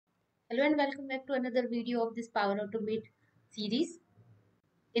Hello and welcome back to another video of this Power Automate series.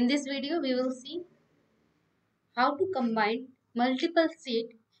 In this video, we will see how to combine multiple sheet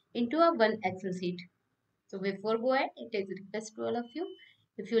into a one Excel sheet. So before go ahead, it is a request to all of you.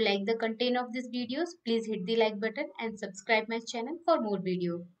 If you like the content of these videos, please hit the like button and subscribe my channel for more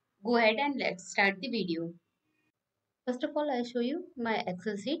video. Go ahead and let's start the video. First of all, I show you my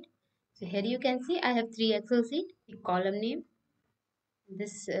Excel sheet. So here you can see I have three Excel sheet. The column name,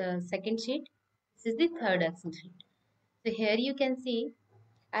 this second sheet. This is the third Excel sheet. So here you can see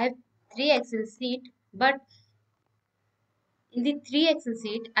I have three Excel sheet, but in the three Excel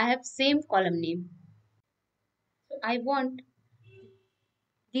sheet I have same column name. So I want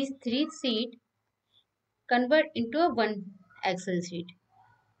these three sheet convert into a one Excel sheet.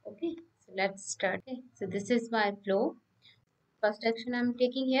 Okay, so let's start. Okay, so this is my flow. First action I'm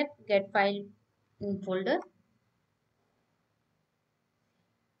taking here, get file in folder.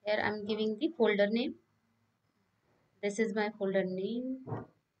 Here I'm giving the folder name. This is my folder name.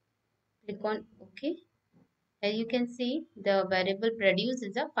 Click on OK. Here you can see the variable produce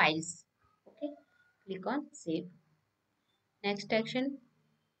is a files. Okay, click on save. Next action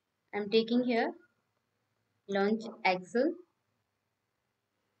I'm taking here, launch Excel.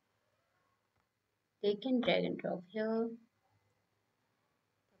 Take and drag and drop here,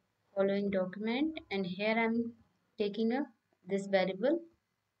 following document, and here I'm taking a this variable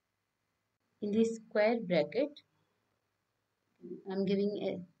in the square bracket. I'm giving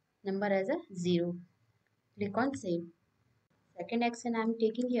a number as a 0. Click on save. Second action I'm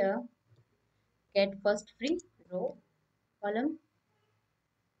taking here, get first free row column.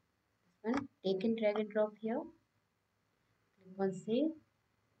 This one, take and drag and drop here. Click on save.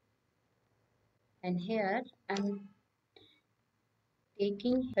 And here I'm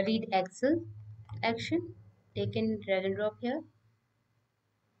taking read Excel action. Take and drag and drop here.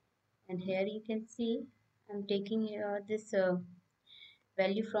 And here you can see I'm taking this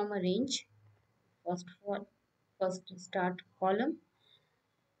value from a range. First start column,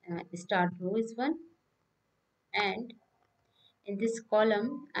 start row is 1, and in this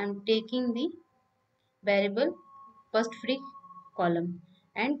column I'm taking the variable first free column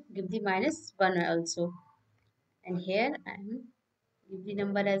and give the -1 also, and here I'm give the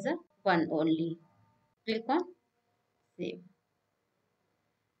number as a 1 only. Click on save.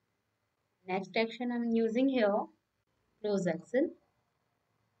 Next action I'm using here, close Excel.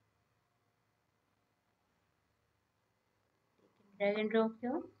 Drag and drop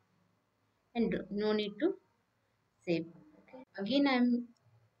here, and no need to save. Okay. Again I'm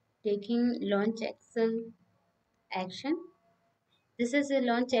taking launch Excel action. This is a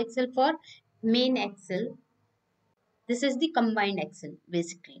launch Excel for main Excel. This is the combined Excel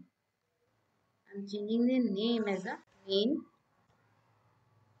basically. I'm changing the name as a main,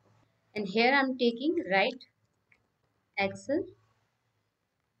 and here I'm taking write Excel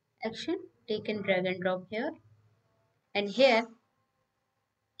action. Take and drag and drop here, and here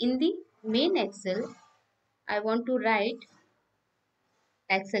in the main Excel I want to write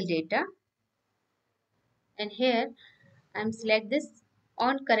Excel data, and here I'm select this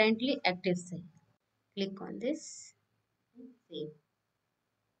on currently active cell. Click on this and save.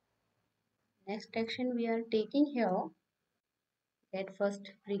 Next action we are taking here, get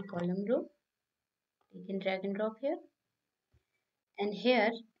first free column row. Take and drag and drop here, and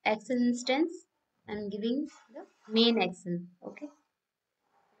here Excel instance I'm giving the main Excel. Okay,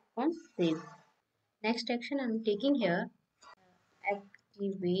 on save. Next action I'm taking here,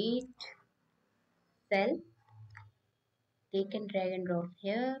 activate cell. Take and drag and drop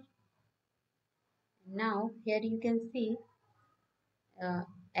here. Now here you can see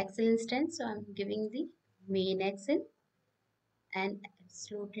Excel instance, so I'm giving the main Excel and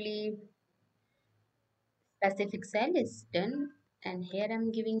absolutely specific cell is done, and here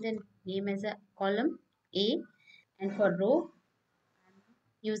I'm giving the name as a column A, and for row I'm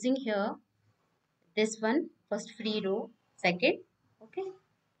using here this one first free row second. Okay,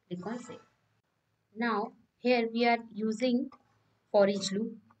 click on save. Now here we are using for each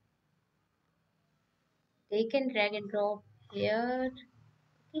loop. Take and drag and drop here.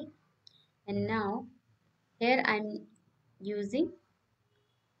 Okay, and now here I'm using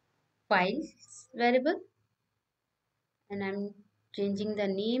files variable, and I'm changing the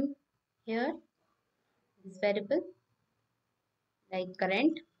name here, this variable like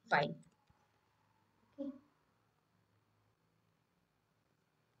current file. Okay.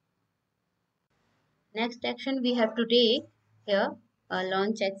 Next action we have to take here,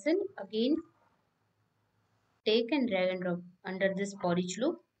 launch Excel. Again take and drag and drop under this for each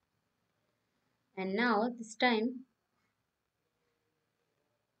loop, and now this time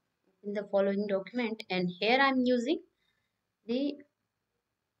in the following document, and here I'm using the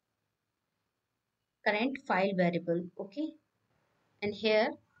current file variable. Okay, and here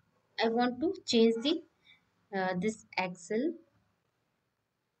I want to change the this Excel.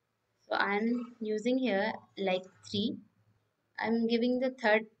 So I'm using here like 3. I'm giving the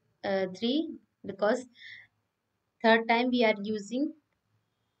third 3 because third time we are using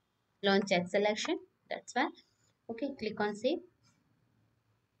launch Excel action. That's why. Okay, click on save.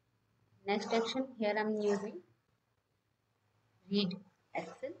 Next action, here I'm using read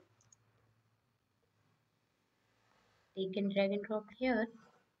Excel. Take and drag and drop here,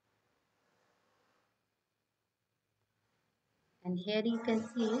 and here you can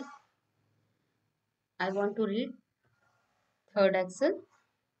see I want to read third Excel,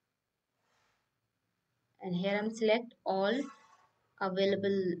 and here I'm select all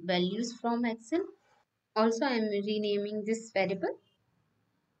available values from Excel. Also I'm renaming this variable.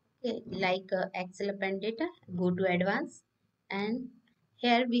 Okay, like Excel append data, go to advanced, and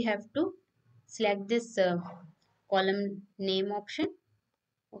here we have to select this column name option.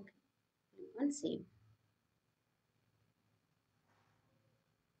 Okay, click on save.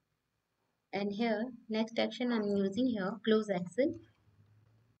 And here next action I'm using here close Excel.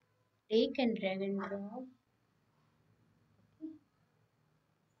 Take and drag and drop.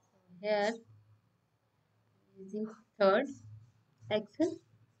 Here using third Excel.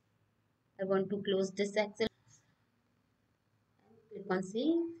 I want to close this Excel. Click on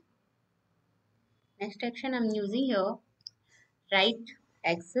save. Next action I'm using here write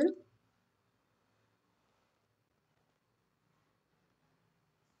Excel.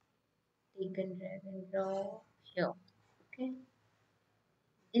 Take and drag and drop here. Okay.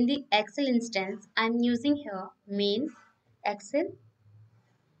 In the Excel instance, I'm using here main Excel,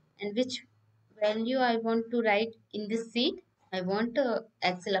 and which value I want to write in this sheet. I want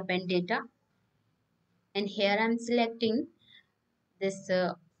Excel append data, and here I'm selecting this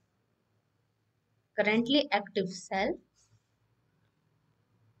currently active cell.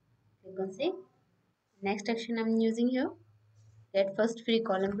 Click on save. Next action I'm using here get first free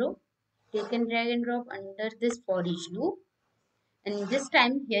column row. Take and drag and drop under this for each loop, and this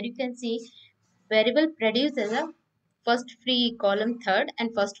time here you can see variable produce as a first free column third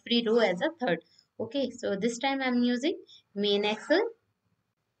and first free row as a third. Okay, so this time I'm using main Excel.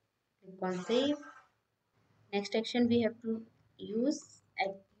 Click on save. Next action we have to use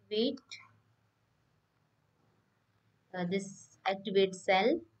activate this activate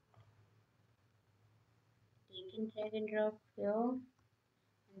cell. Take and drag and drop here.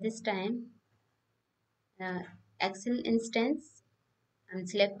 This time Excel instance. I'm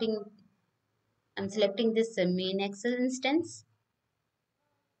selecting this main Excel instance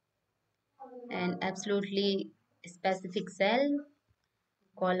and absolutely specific cell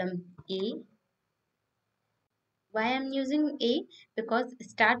column A. Why I'm using A? Because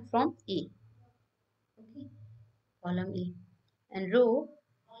start from A. Okay, column A. And row,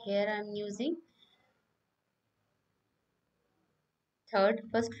 here I'm using third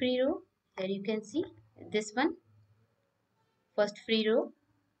first free row. Here you can see this one, first free row.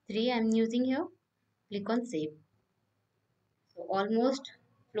 3 I'm using here. Click on save. So almost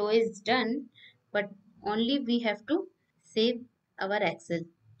flow is done, but only we have to save our Excel.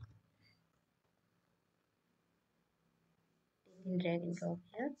 Take and drag and drop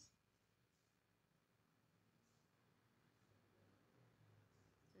here.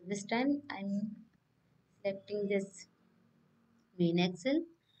 So this time I'm selecting this main Excel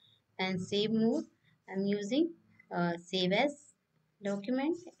and save mode. I'm using save as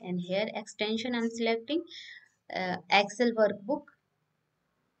document, and here extension I'm selecting Excel workbook.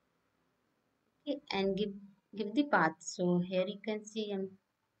 Okay, and give the path. So here you can see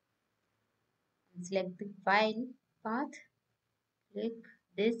select the file path. Click.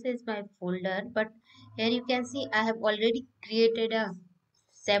 This is my folder, but here you can see I have already created a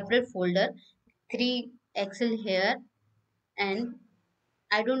separate folder, 3 Excel here, and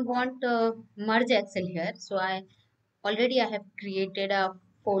I don't want merge Excel here. So I have created a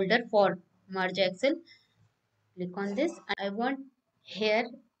folder for merge Excel. Click on this. I want here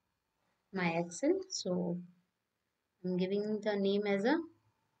my Excel. So I'm giving the name as a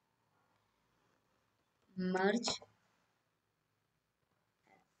merge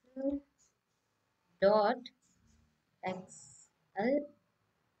Excel dot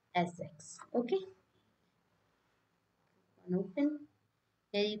XLSX. Okay. On open.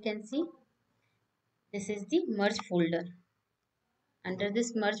 Here you can see this is the merge folder. Under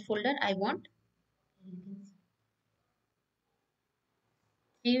this merge folder, I want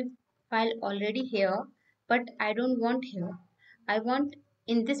three file already here, but I don't want here. I want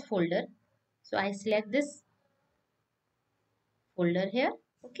in this folder. So I select this folder here,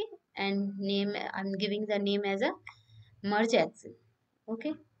 okay, and name, I'm giving the name as a merge Excel,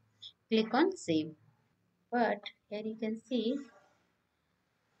 okay. Click on save. But here you can see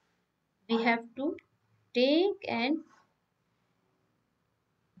we have to take and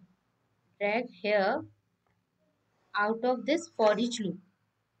drag here out of this for each loop.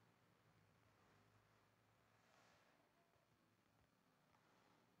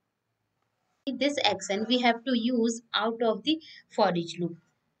 This action we have to use out of the for each loop,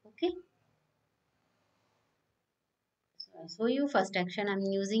 okay. So I show you first action I'm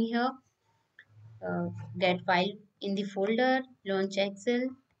using here. Get file in the folder, launch Excel,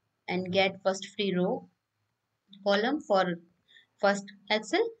 and get first free row column for first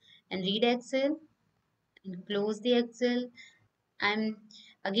Excel, and read Excel and close the Excel. I'm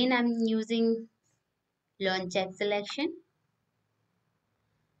using launch Excel action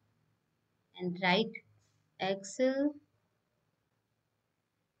and write Excel,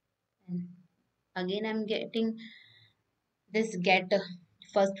 and again I'm getting this get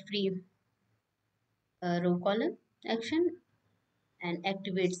first free row column action and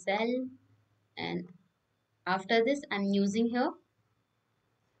activate cell, and after this I'm using here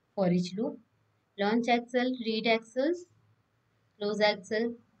for each loop, launch Excel, read Excel, close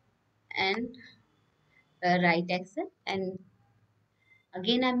Excel, and write Excel, and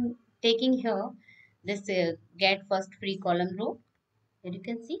again I'm taking here this get first free column row, here you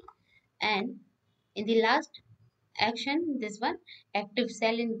can see, and in the last action this one active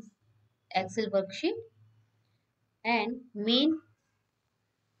cell in Excel worksheet and main,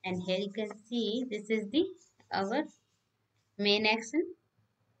 and here you can see this is the our main action,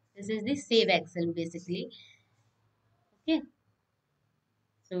 this is the save Excel basically, okay.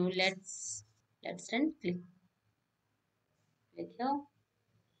 So let's run, click here.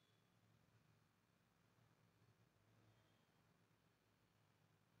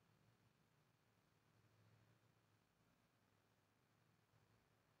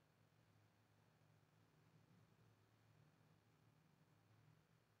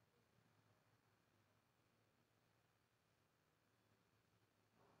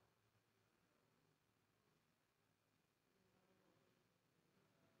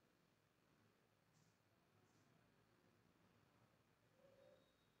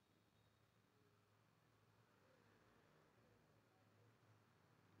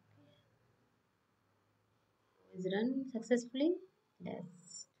 Is run successfully.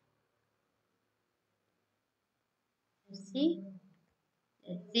 Let's see.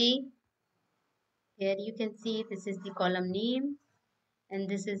 Let's see. Here you can see this is the column name, and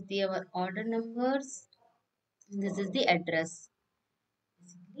this is the our order numbers. And this is the address.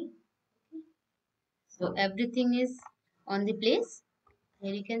 Basically. So everything is on the place.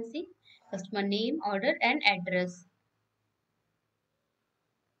 Here you can see customer name, order, and address.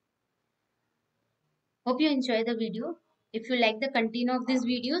 Hope you enjoy the video. If you like the content of this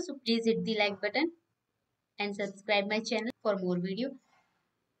video, so please hit the like button and subscribe my channel for more video.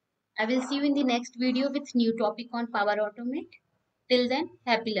 I will see you in the next video with new topic on Power Automate. Till then,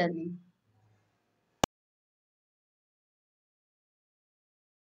 happy learning.